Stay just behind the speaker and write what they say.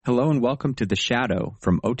Hello and welcome to The Shadow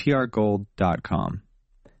from OTRGold.com.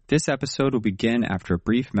 This episode will begin after a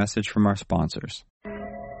brief message from our sponsors.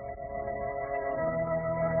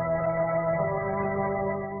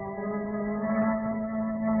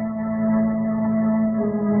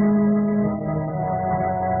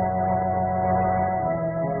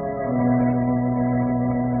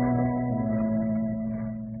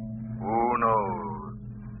 Who knows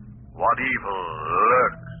what evil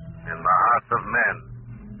lurks in the hearts of men?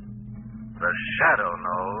 The Shadow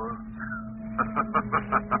knows.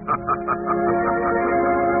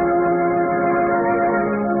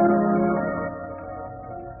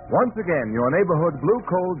 Once again, your neighborhood blue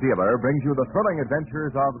coal dealer brings you the thrilling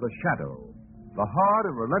adventures of The Shadow, the hard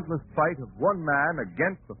and relentless fight of one man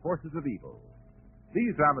against the forces of evil.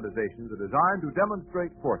 These dramatizations are designed to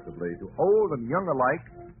demonstrate forcibly to old and young alike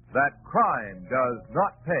that crime does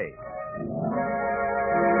not pay.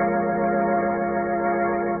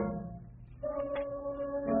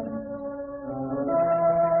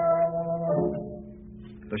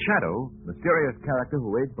 The Shadow, mysterious character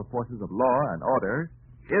who aids the forces of law and order,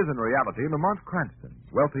 is in reality Lamont Cranston,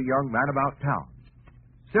 wealthy young man about town.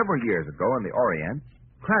 Several years ago in the Orient,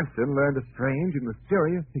 Cranston learned a strange and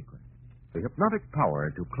mysterious secret, the hypnotic power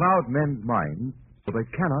to cloud men's minds so they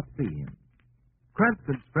cannot see him.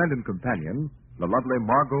 Cranston's friend and companion, the lovely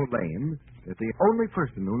Margot Lane, is the only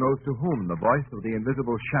person who knows to whom the voice of the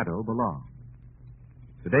invisible Shadow belongs.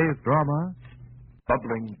 Today's drama,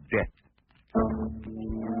 Bubbling Death.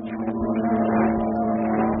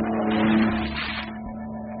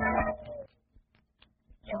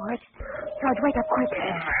 George, wake up quick.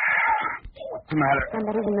 What's the matter?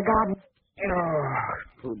 Somebody's in the garden. Oh,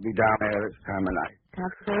 who'd be down there this time of night?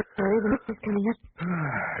 Can't say it's Terry. The mist is coming up.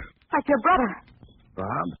 Like your brother.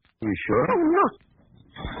 Bob? You sure? Oh, look.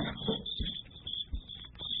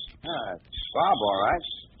 It's Bob, all right.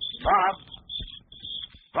 Bob?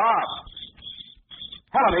 Bob!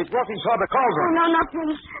 Helen, he's walking toward the cauldron. Oh, no, not him.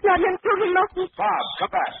 Not him, too. He mustn't. Bob,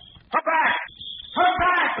 come back. Come back! Come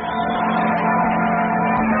back!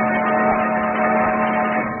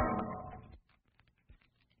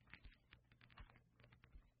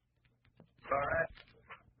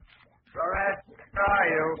 Florette, where are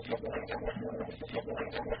you?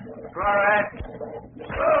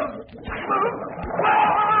 Florette!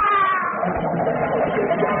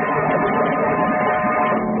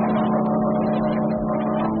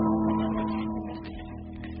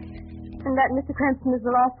 And that, Mr. Cranston, is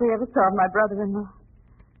the last we ever saw of my brother-in-law.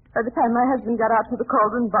 By the time my husband got out to the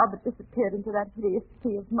cauldron, Bob had disappeared into that hideous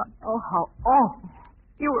sea of mud. Oh, how awful.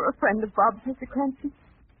 You were a friend of Bob's, Mr. Cranston.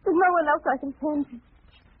 There's no one else I can turn to.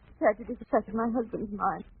 Tragedy affected my husband's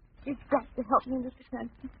mind. You've got to help me, Mr.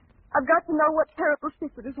 Cranston. I've got to know what terrible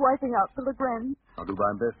secret is wiping out the Legrand. I'll do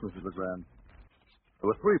my best, Mrs. Legrand. There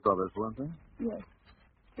were three brothers, weren't there? Yes.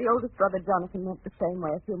 The oldest brother, Jonathan, went the same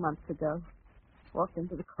way a few months ago. Walked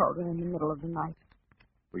into the cauldron in the middle of the night.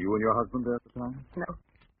 Were you and your husband there at the time? No.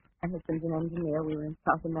 My husband's an engineer. We were in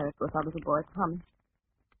South America with our little boy, Tommy.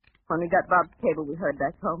 When we got Bob's cable, we heard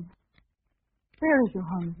back home. Where is your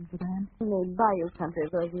home, Mrs. Legrand? In the bayou country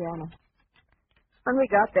of Louisiana. When we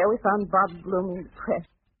got there, we found Bob gloomy and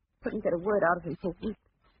depressed. Couldn't get a word out of him for weeks.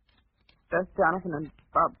 First Jonathan and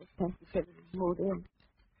Bob were sensitive and moved in.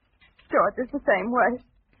 George is the same way.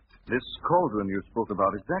 This cauldron you spoke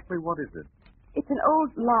about, exactly what is it? It's an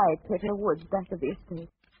old lye pit in the woods back of the estate.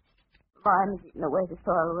 The vine has eaten away the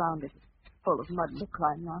soil around it. It's full of mud and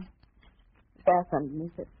climb now. The bath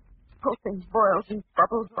underneath it. Pulsing boils and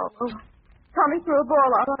bubbles all over. Tommy threw a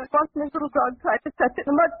ball out on it once and his little dog tried to touch it.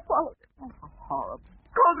 The mud swallowed it. Oh, how horrible.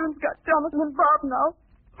 Cauldron's got Jonathan and Bob now.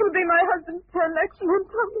 It'll be my husband's turn next and then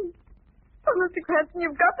Tommy. Oh, Mr. Cranston,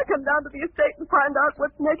 you've got to come down to the estate and find out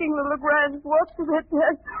what's making the Legrands walk to their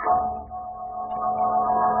death.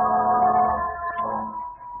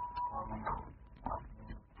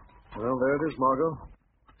 Well, there it is, Margot.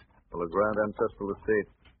 The Legrand ancestral estate.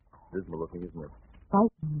 Dismal looking, isn't it?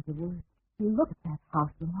 Frightening is the word. You look at that house,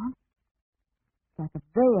 Lamont. It's like a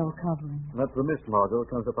veil covering. That's the mist, Margot. It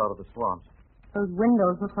comes up out of the swamps. Those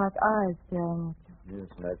windows look like eyes staring at you. Yes,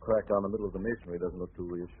 and that crack down the middle of the masonry doesn't look too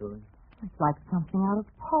reassuring. It's like something out of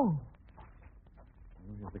Poe.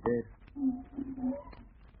 Here's the gate.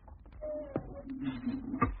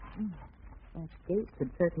 That gate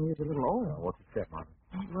could certainly use a little oil. What's the check, Margot?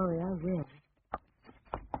 Don't worry, I will.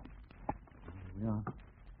 Yeah.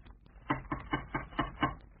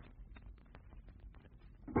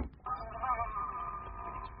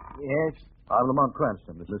 Yes? I'm Lamont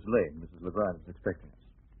Cranston. This is Miss Lane. Mrs. Legrand is expecting us.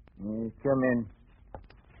 Come in.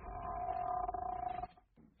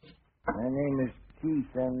 My name is Keith.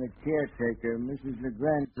 I'm the caretaker. Mrs.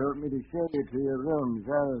 LeGrand told me to show you to your rooms.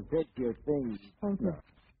 I'll take your things. Thank you.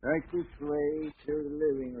 Right this way to the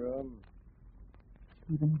living room.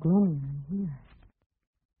 Even gloomier in here.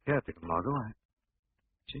 Caretaker, Margot, I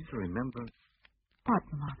seem to remember... What,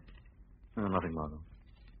 Lamont? No, nothing, Margot.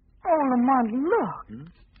 Oh, Lamont, look. Hmm?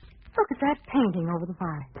 Look at that painting over the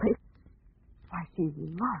fireplace. Why, she's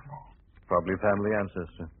lovely. Probably family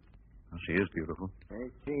ancestor. Well, she is beautiful. I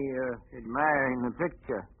see you're admiring the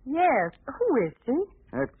picture. Yes. Who is she?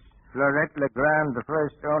 That's Florette LeGrand, the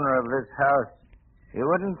first owner of this house. You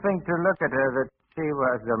wouldn't think to look at her that she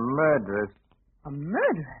was a murderess. A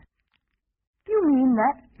murderess? You mean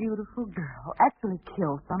that beautiful girl actually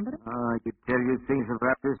killed somebody? Oh, I could tell you things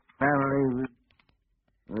about this family,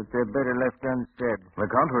 but they're better left unsaid. On the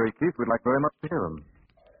contrary, Keith, we'd like very much to hear them.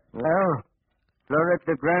 Well, Florette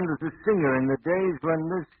LeGrand was a singer in the days when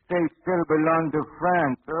this state still belonged to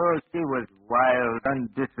France. Oh, she was wild,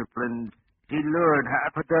 undisciplined. She lured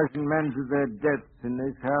half a dozen men to their deaths in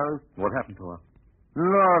this house. What happened to her? The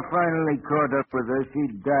law finally caught up with her. She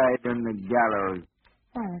died on the gallows.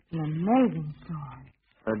 Oh, that's an amazing story.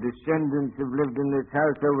 Her descendants have lived in this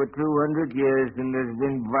house over 200 years, and there's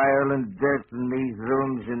been violent death in these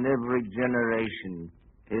rooms in every generation.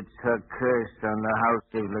 It's her curse on the house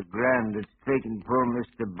of LeGrand that's taken poor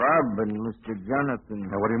Mr. Bob and Mr. Jonathan.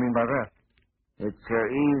 Now, what do you mean by that? It's her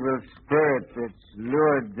evil spirit that's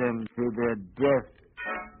lured them to their death.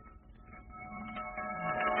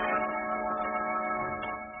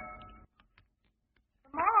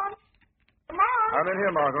 I'm in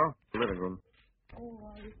here, Margot. The living room.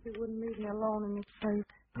 Oh, I wish you wouldn't leave me alone in this place.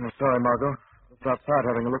 Oh, sorry, Margot. Just outside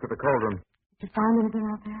having a look at the cold room. Did you find anything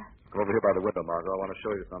out there? Go over here by the window, Margot. I want to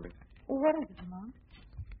show you something. Oh, what is it, Lamont?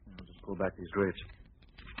 I'll just pull back these drapes.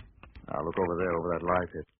 Now, look over there, over that light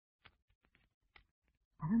here.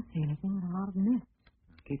 I don't see anything but a lot of mist.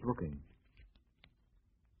 Keep looking.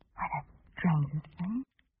 Why, that's the strangest thing.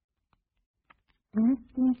 The mist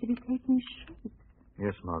seems to be taking shape.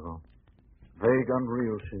 Yes, Margot. Vague,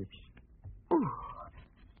 unreal shapes. Ooh,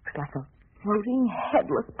 it's like a floating,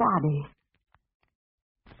 headless body.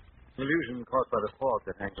 Illusion caused by the fog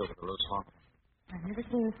that hangs over the rose swamp. I've never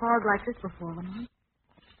seen a fog like this before, Lamont.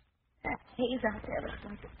 That haze out there looks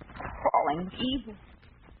like it's crawling with evil.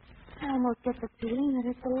 I almost get the feeling that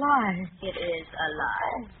it's alive. It is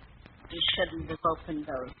alive. You shouldn't have opened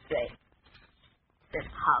those drapes. This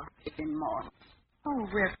house is in mourning. Oh,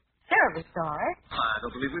 we're terribly sorry. I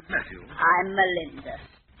don't believe we've met you. I'm Melinda,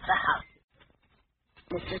 the house.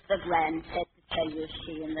 Mrs. LeGrand said to tell you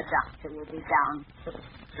she and the doctor will be down soon.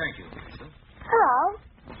 Thank you, Melinda. Hello.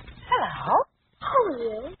 Hello. Who are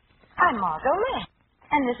you? I'm Margot Lynn.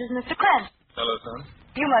 And this is Mr. Cranston. Hello, son.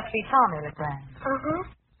 You must be Tommy LeGrand. Uh-huh.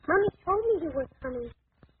 Mommy told me you were coming.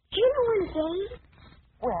 Do you know when Dave?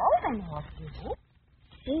 Well, I know a few.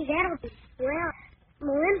 Gee, that'll be swell.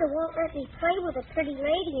 Melinda won't let me play with a pretty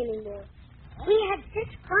lady anymore. We had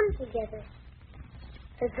such fun together.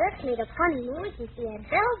 The dress made a funny noise and she had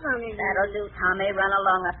bells on her. That'll do, Tommy. Run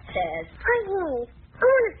along upstairs. I won't. I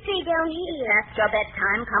want to stay down here. That's your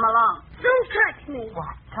bedtime. Come along. Don't touch me.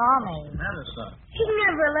 What, Tommy? Nana, son. She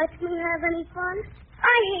never lets me have any fun.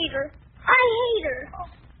 I hate her. I hate her.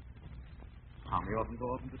 Tommy often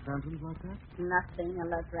go off into tantrums like that? Nothing a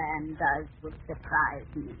LeGrand does will surprise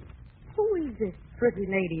me. Who is this pretty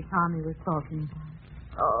lady Tommy was talking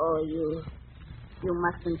about? Oh, you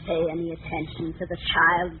mustn't pay any attention to the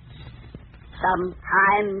child.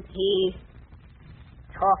 Sometimes he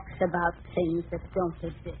talks about things that don't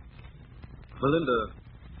exist. Melinda,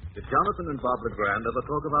 did Jonathan and Bob LeGrand ever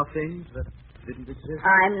talk about things that didn't exist?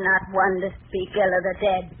 I'm not one to speak ill of the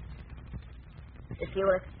dead. If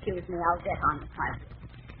you'll excuse me, I'll get on with my work.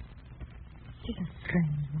 She's a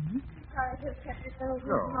strange woman. Sorry to have kept you so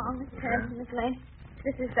long, Miss Cranston, Miss Lane.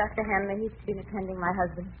 This is Dr. Hanley. He's been attending my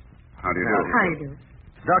husband. How do you do? How do you do?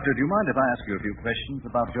 Doctor, do you mind if I ask you a few questions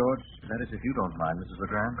about George? That is, if you don't mind, Mrs.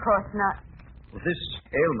 LeGrand. Of course not. Well, this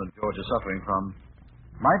ailment George is suffering from,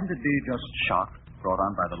 mightn't it be just shock brought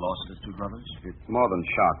on by the loss of his two brothers? It's more than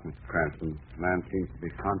shock, Mr. Cranston. The man seems to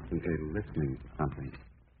be constantly listening to something.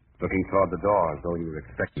 Looking toward the door as though he were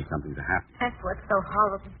expecting something to happen. That's what's so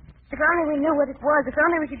horrible. If only we knew what it was. If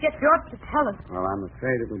only we could get George to tell us. Well, I'm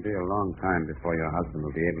afraid it will be a long time before your husband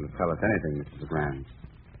will be able to tell us anything, Mrs. LeGrand.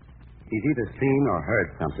 He's either seen or heard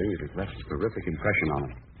something that has left a terrific impression on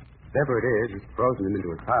him. Whatever it is, it's frozen him into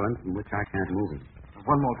a silence from which I can't move him.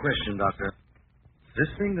 One more question, Doctor.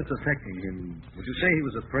 This thing that's affecting him, would you say he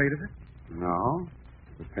was afraid of it? No.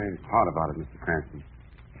 The strange part about it, Mr. Cranston.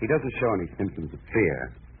 He doesn't show any symptoms of fear,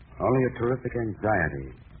 only a terrific anxiety,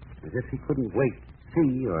 as if he couldn't wait to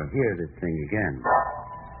see or hear this thing again.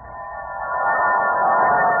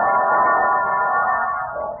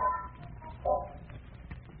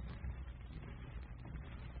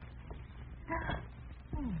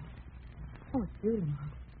 Oh, it's you,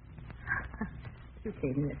 Mom. You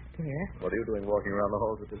gave me a scare. What are you doing walking around the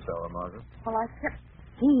halls of this hour, Margaret? Well, I kept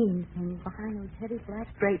seeing things behind those heavy black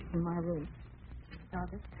drapes in my room. So I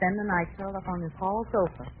just spend the night curled up on this hall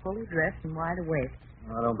sofa, fully dressed and wide awake.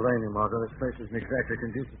 I don't blame you, Margaret. This place isn't exactly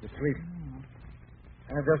conducive to sleep.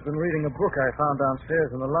 I've just been reading a book I found downstairs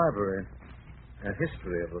in the library. A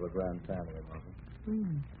history of the Legrand family, Margaret.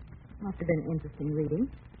 Must have been interesting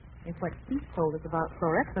reading. If what Keith told us about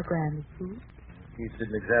Florette Legrand is true. Keith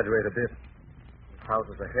didn't exaggerate a bit. This house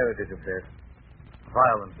is a heritage of death.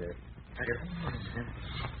 Violent death.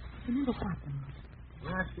 Remember what, Mom?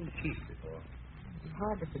 Well, I've seen Keith before. It's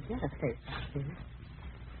hard to forget a face like this.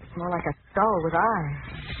 It's more like a skull with eyes.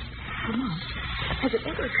 Come on. Has it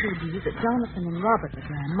ever occurred to you that Jonathan and Robert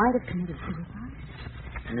Legrand might have committed suicide?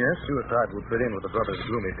 Yes, suicide would fit in with the brother's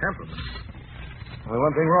gloomy temperament. Only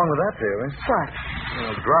one thing wrong with that theory. What?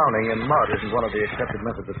 Well, drowning in mud isn't one of the accepted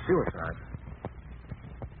methods of suicide.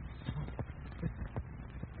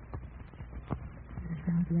 There's a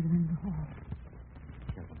sound at the other end of the hall.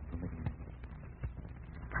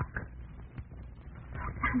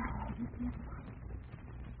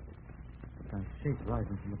 A shape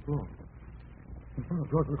rising from the floor. In front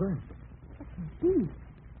of George Legrand. Keith.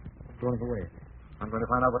 Rolling away. I'm going to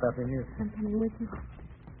find out what that thing is. I'm coming with you.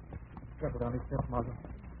 Careful down these steps, Margaret.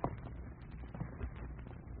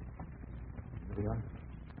 Here we are.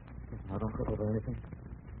 Now, don't trip over anything.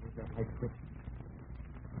 There's that light switch.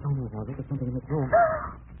 Don't move, Margaret. There's something in this room.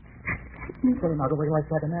 Sorry, Margaret. Where do I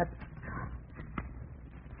strike a match?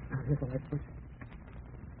 Here's the light switch.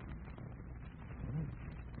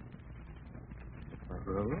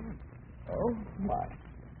 Oh, my.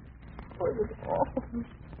 Oh, there's awful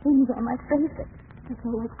things on my face that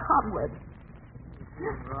feel like cobwebs.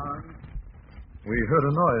 We heard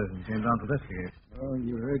a noise and came down to investigate. Oh,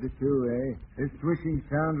 you heard it too, eh? A swishing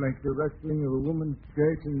sound like the rustling of a woman's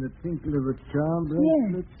skirt and the tinkle of a charm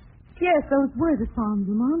bracelet. Yes, those were the sounds,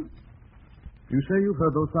 Mom. You say you've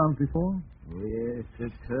heard those sounds before? Oh, yes,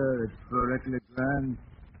 it's her. It's Florette Legrand.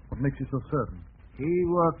 What makes you so certain? He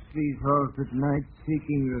walks these halls at night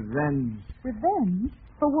seeking revenge. Revenge?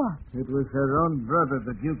 For what? It was her own brother,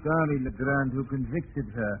 the Duke Henri Legrand, who convicted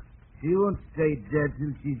her. She won't stay dead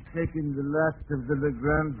till she's taken the last of the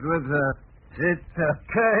Legrands with her. It's a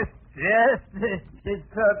curse. Yes,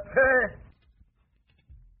 it's a curse.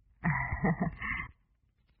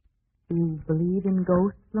 You believe in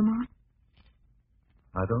ghosts, Lamont?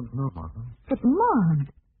 I don't know, Martha. But, Mom.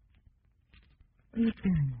 What are you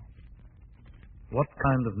doing? What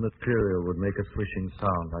kind of material would make a swishing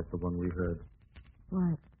sound like the one we heard?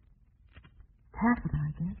 What? Taffeta,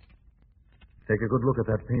 I guess. Take a good look at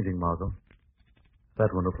that painting, Margot.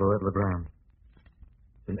 That one of Florette Legrand.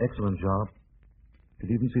 It's an excellent job. You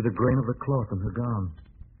can even see the grain of the cloth in her gown.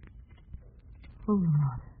 Oh,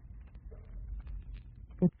 Lord.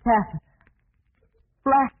 It's taffeta.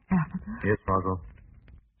 Black taffeta. Yes, Margot.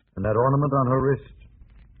 And that ornament on her wrist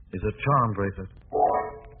is a charm bracelet.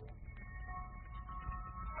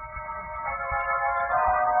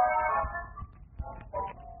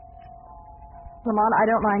 Lamont, I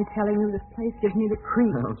don't mind telling you this place gives me the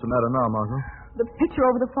creeps. What's the matter now, Margot? The picture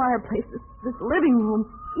over the fireplace, this living room,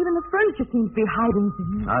 even the furniture seems to be hiding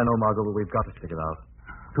things. I know, Margot, but we've got to stick it out.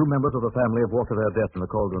 2 members of the family have walked to their death in the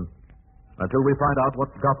cauldron. Until we find out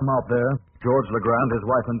what's got them out there, George Legrand, his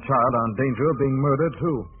wife and child, are in danger of being murdered,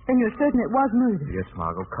 too. And you're certain it was murder? Yes,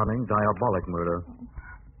 Margot. Cunning, diabolic murder.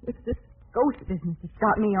 It's this ghost business that's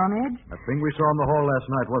got me on edge. That thing we saw in the hall last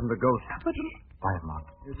night wasn't a ghost. But... Quiet, Mark.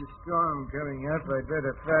 There's a storm coming up. I'd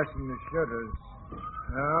better fasten the shutters.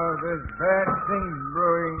 Oh, there's bad things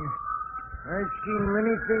brewing. I've seen many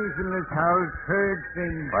things in this house, heard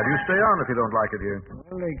things. Why do you stay on if you don't like it here?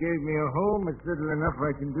 Well, they gave me a home. It's little enough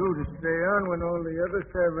I can do to stay on when all the other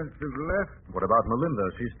servants have left. What about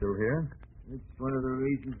Melinda? She's still here? It's one of the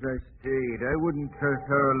reasons I stayed. I wouldn't trust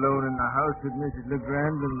her alone in the house with Mrs.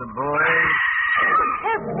 Legrand and the boys.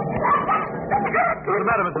 What's the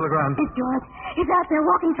matter, Mr. Legrand? It's George. He's out there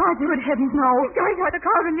walking towards you. Good heavens, no. He's going toward the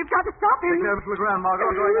cauldron. You've got to stop him. Yeah, Mr. Legrand, Margot,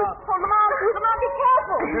 I'm going out. Oh, Lamont, be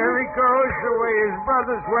careful. There he goes, the way his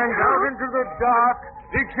brothers went out into the dark.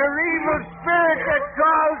 It's your evil spirit that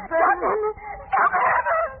calls them. Stop him.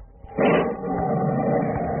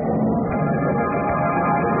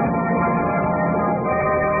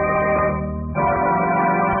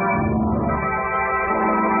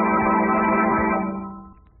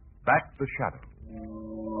 Back the shadow.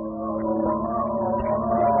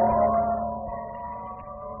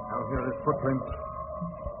 footprints.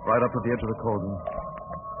 Right up to the edge of the cauldron.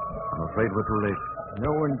 I'm afraid we're too late. No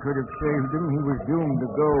one could have saved him. He was doomed to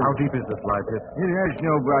go. How deep is this lye pit? It has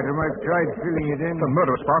no bottom. I've tried filling it in. The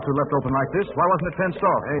murder spots are left open like this. Why wasn't it fenced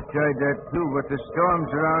off? I tried that too, but the storms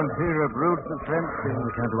around here uproot the fencing.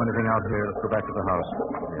 We can't do anything out here. Let's go back to the house.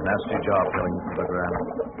 It's a nasty job killing Mr. LeGrand.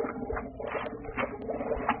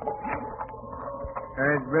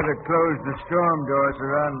 I'd better close the storm doors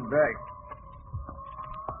around back.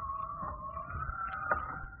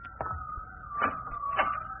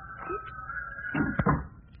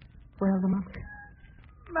 Well, Lamont,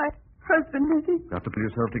 my husband, is he? Got to pull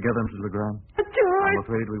yourself together, Mrs. LeGrand. George. I'm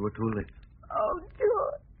afraid we were too late. Oh,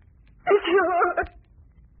 George. George.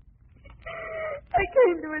 I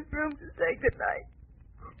came to his room to say goodnight.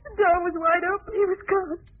 The door was wide open. He was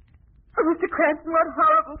gone. Oh, Mr. Cranston, what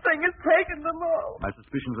horrible thing has taken them all? My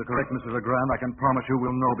suspicions are correct, Mrs. LeGrand. I can promise you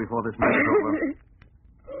we'll know before this night is over.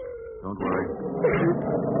 Don't worry.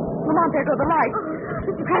 Lamont, there go the lights.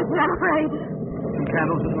 Mr. Cranston, I'm afraid. Some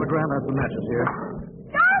candles, Mrs. LeGrand. I have some matches here.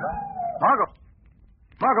 Margot!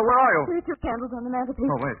 Margot, where are you? There are 2 candles on the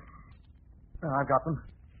mantelpiece. Oh, wait. I've got them.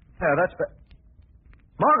 There, that's better.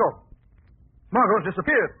 Margot! Margot's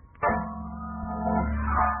disappeared.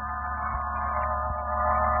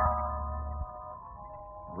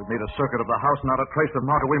 We've made a circuit of the house, not a trace of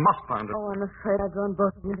Margot. We must find her. Oh, I'm afraid I've drawn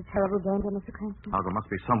both of them into terrible danger, Mr. Cranston. Margot must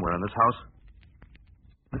be somewhere in this house.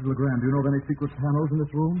 Mrs. LeGrand, do you know of any secret panels in this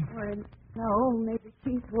room? Well, no, maybe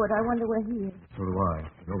Keith would. I wonder where he is. So do I.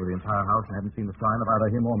 I've been over the entire house and haven't seen the sign of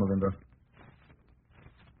either him or Melinda.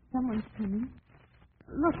 Someone's coming.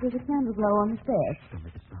 Look, there's a candle glow on the stairs. Don't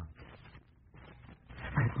make a sound.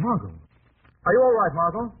 Hey, it's Margot. Are you all right,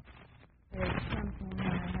 Margot? There's something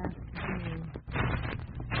I have to do.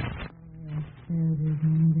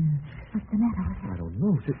 What's the matter with her? I don't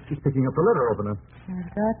know. She's picking up the letter opener. I've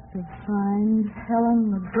got to find Helen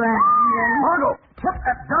LeGrand. Margot! Put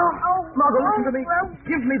that down! Margot, listen to me.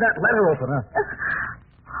 Give me that letter opener.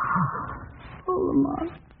 Oh,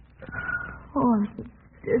 Lamont. Oh, I'm so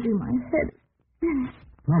dizzy. My head is spinning.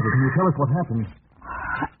 Margot, can you tell us what happened?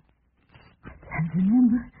 I can't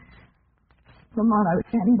remember. Lamont, I was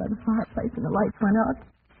standing by the fireplace and the lights went out.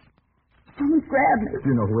 Someone grabbed me. Do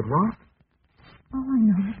you know who it was? Oh, I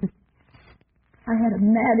know that I had a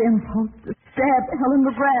mad impulse to stab Helen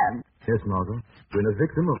LeGrand. Yes, Margot. Been a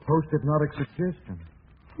victim of post-hypnotic suggestion.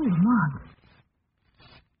 Oh, Lamont.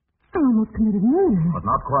 I almost committed murder. But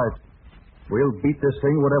not quite. We'll beat this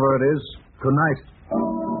thing, whatever it is, tonight.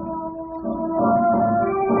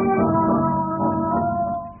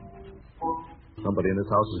 Somebody in this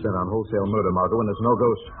house is bent on wholesale murder, Margot, and there's no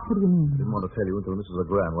ghost. What do you mean? I didn't want to tell you until Mrs.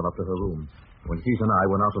 LeGrand went up to her room. When Keith and I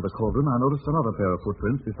went out to the cauldron, I noticed another pair of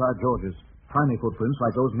footprints beside George's. Tiny footprints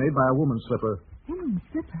like those made by a woman's slipper. Woman's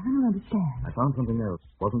slipper? I don't understand. I found something else.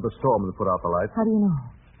 Wasn't the storm that put out the lights. How do you know?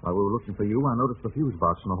 While we were looking for you, I noticed the fuse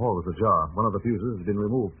box in the hall was ajar. One of the fuses had been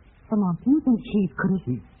removed. Lamont, do you think Keith could have...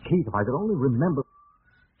 Keith, if I could only remember...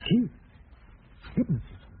 Keith?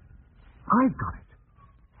 Hypnotism. I've got it.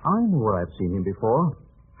 I know where I've seen him before.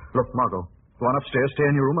 Look, Margot, go on upstairs, stay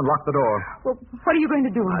in your room, and lock the door. Well, what are you going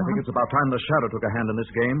to do, I Lamont? think it's about time the shadow took a hand in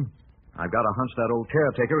this game. I've got a hunch that old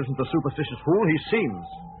caretaker isn't the superstitious fool he seems.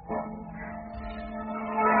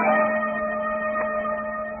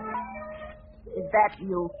 Is that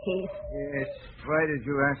you, Keith? Yes. Why did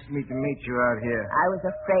you ask me to meet you out here? I was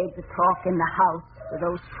afraid to talk in the house with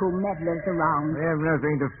those 2 meddlers around. We have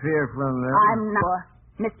nothing to fear from them. I'm not.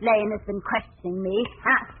 Miss Lane has been questioning me.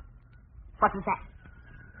 Huh? What was that?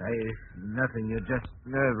 Nothing. You're just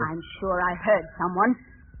nervous. I'm sure I heard someone.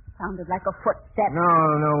 Sounded like a footstep.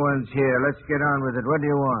 No one's here. Let's get on with it. What do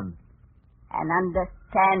you want? An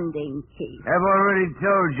understanding, Keith. I've already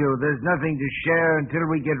told you there's nothing to share until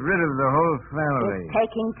we get rid of the whole family. It's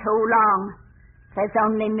taking too long. There's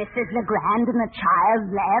only Mrs. LeGrand and the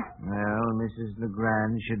child left. Well, Mrs.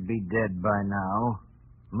 LeGrand should be dead by now.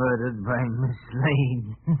 Murdered by Miss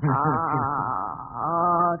Lane.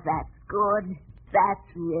 Oh, that's good. That's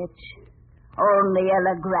rich. Only a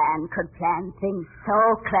LeGrand could plan things so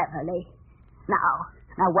cleverly. Now,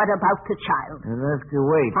 what about the child? You'll have to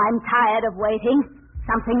wait. I'm tired of waiting.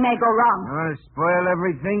 Something may go wrong. You want to spoil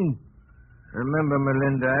everything? Remember,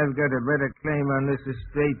 Melinda, I've got a better claim on this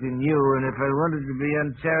estate than you, and if I wanted to be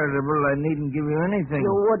uncharitable, I needn't give you anything.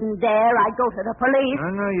 You wouldn't dare. I'd go to the police.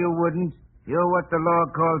 I know you wouldn't. You're what the law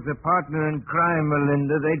calls a partner in crime,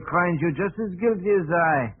 Melinda. They'd find you just as guilty as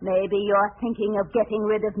I. Maybe you're thinking of getting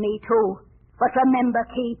rid of me, too. But remember,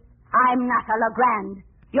 Keith, I'm not a LeGrand.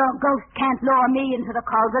 Your ghost can't lure me into the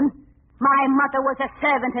cauldron. My mother was a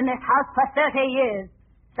servant in this house for 30 years.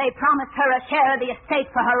 They promised her a share of the estate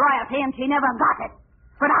for her royalty, and she never got it.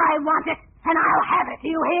 But I want it, and I'll have it. Do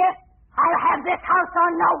you hear? I'll have this house or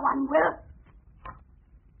no one will.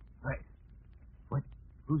 Wait. What?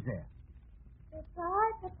 Who's there?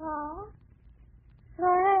 Goodbye, Papa.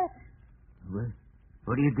 Florette.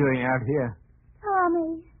 What are you doing out here?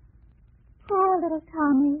 Tommy. Poor little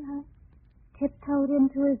Tommy. I tiptoed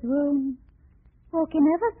into his room, woke him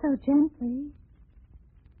ever so gently.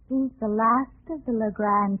 He's the last of the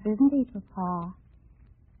Legrands, isn't he, Papa?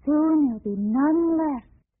 Soon there'll be none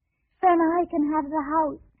left. Then I can have the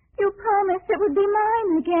house. You promised it would be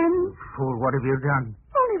mine again. Fool, what have you done?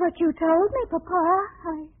 Only what you told me, Papa.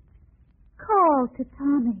 I called to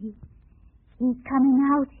Tommy. He's coming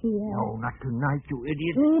out here. No, not tonight, you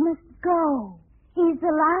idiot. He must go. He's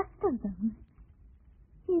the last of them.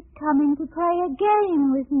 He's coming to play a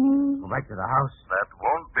game with me. Go back to the house. That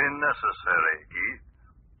won't be necessary, Keith.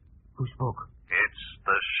 Who spoke? It's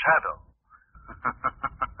the shadow.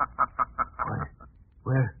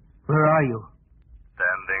 Where are you?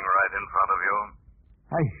 Standing right in front of you.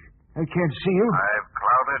 I can't see you. I've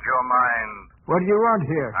clouded your mind. What do you want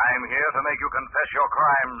here? I'm here to make you confess your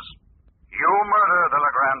crimes. You murdered the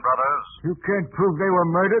Legrand brothers. You can't prove they were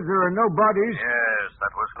murdered. There are no bodies. Yes,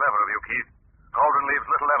 that was clever of you, Keith. Cauldron leaves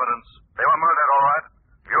little evidence. They were murdered, all right.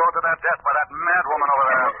 Lured to that death by that mad woman over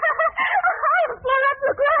there. I'm Florette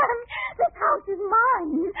Legrand. This house is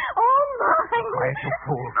mine. All mine. Quiet, you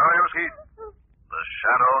fool. No use, Keith. The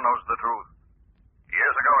shadow knows the truth.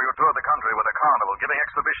 Years ago, you toured the country with a carnival, giving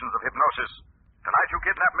exhibitions of hypnosis. Tonight, you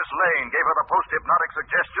kidnapped Miss Lane, gave her the post-hypnotic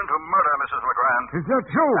suggestion to murder Mrs. Legrand. Is that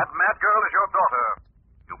true? That mad girl is your daughter.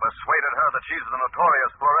 You persuaded her that she's the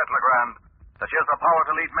notorious Florette Legrand, that she has the power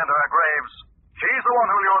to lead men to their graves. She's the one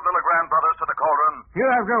who lured the Legrand brothers to the cauldron. You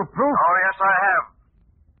have no proof? Oh, yes, I have.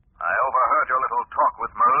 I overheard your little talk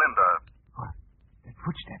with Merlinda. What? That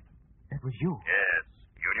footstep. That was you. Yes.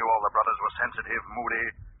 You knew all the brothers were sensitive, moody.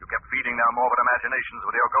 You kept feeding their morbid imaginations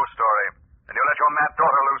with your ghost story. And you let your mad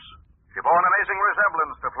daughter loose. She bore an amazing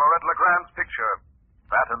resemblance to Florette Legrand's picture.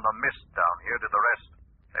 That and the mist down here did the rest.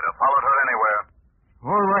 They'd have followed her anywhere.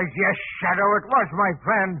 All right, yes, Shadow, it was my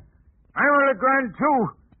plan. I'm a Legrand, too.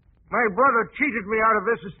 My brother cheated me out of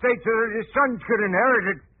this estate so that his sons could inherit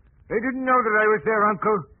it. They didn't know that I was their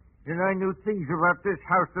uncle. And I knew things about this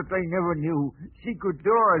house that they never knew. Secret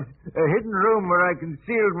doors, a hidden room where I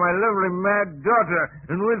concealed my lovely mad daughter.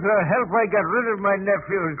 And with her help, I got rid of my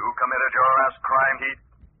nephews. You committed your last crime, Heath.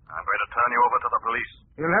 I'm going to turn you over to the police.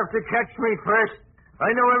 You'll have to catch me first.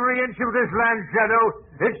 I know every inch of this land, Shadow.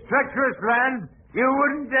 It's treacherous land. You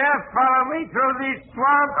wouldn't dare follow me through these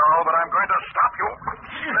swamps. No, but I'm going to stop you.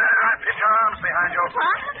 There, put your arms behind you.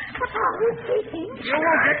 Papa, are you speaking? You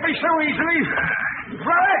won't get me so easily.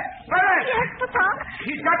 Florette! Florette! Yes, Papa.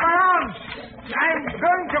 He's got my arms. I'm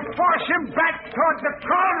going to force him back toward the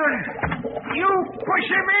cauldron. You push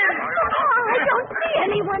him in. I don't see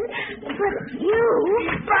anyone but you.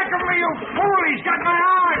 He's back of me, you fool. He's got my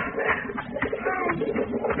arms.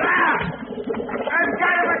 There. I've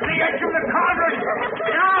got him at the edge of the cauldron.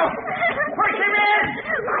 Now, push him in.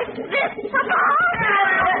 Like this, Papa. Now,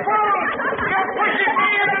 you fool. You're pushing me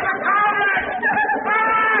into the cauldron.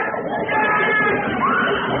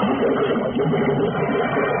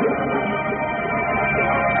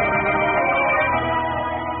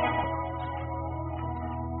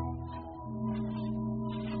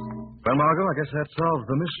 Well, Margot, I guess that solves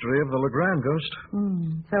the mystery of the Legrand ghost.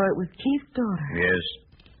 So it was Keith's daughter. Yes.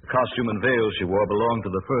 The costume and veil she wore belonged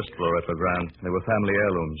to the first Florette Legrand. They were family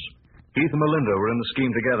heirlooms. Keith and Melinda were in the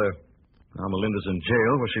scheme together. Now Melinda's in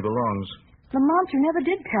jail where she belongs. Lamont, you never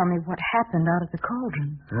did tell me what happened out at the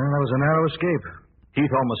cauldron. Well, that was a narrow escape.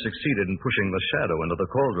 Keith almost succeeded in pushing the shadow into the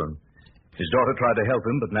cauldron. His daughter tried to help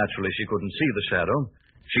him, but naturally she couldn't see the shadow.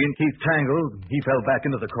 She and Keith tangled. He fell back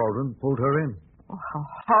into the cauldron, pulled her in. Oh, how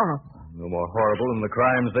horrible. No more horrible than the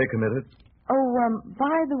crimes they committed. Oh,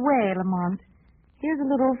 by the way, Lamont, here's a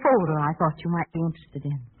little folder I thought you might be interested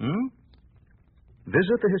in.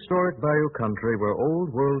 Visit the historic Bayou country where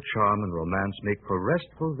old world charm and romance make for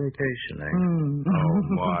restful vacationing. Oh,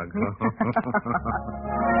 Margot.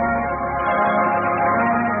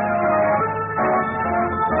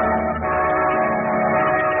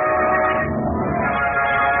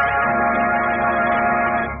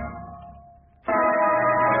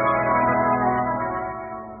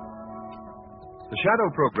 The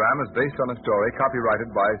Shadow program is based on a story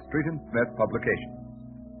copyrighted by Street and Smith Publications.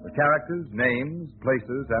 The characters, names,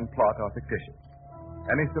 places, and plot are fictitious.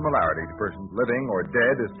 Any similarity to persons living or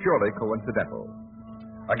dead is purely coincidental.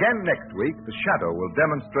 Again next week, The Shadow will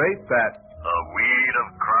demonstrate that the weed of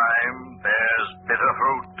crime bears bitter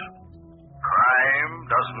fruit. Crime Crime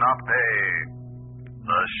does not pay.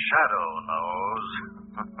 The shadow knows.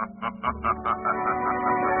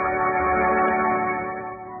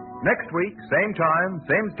 Next week, same time,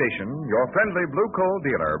 same station, your friendly blue coal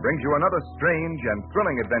dealer brings you another strange and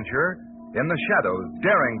thrilling adventure in the Shadow's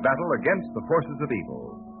daring battle against the forces of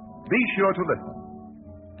evil. Be sure to listen.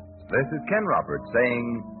 This is Ken Roberts saying,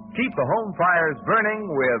 keep the home fires burning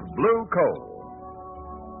with blue coal.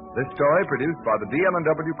 This story produced by the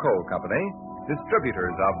DM&W Coal Company,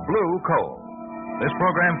 distributors of blue coal. This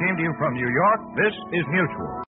program came to you from New York. This is Mutual.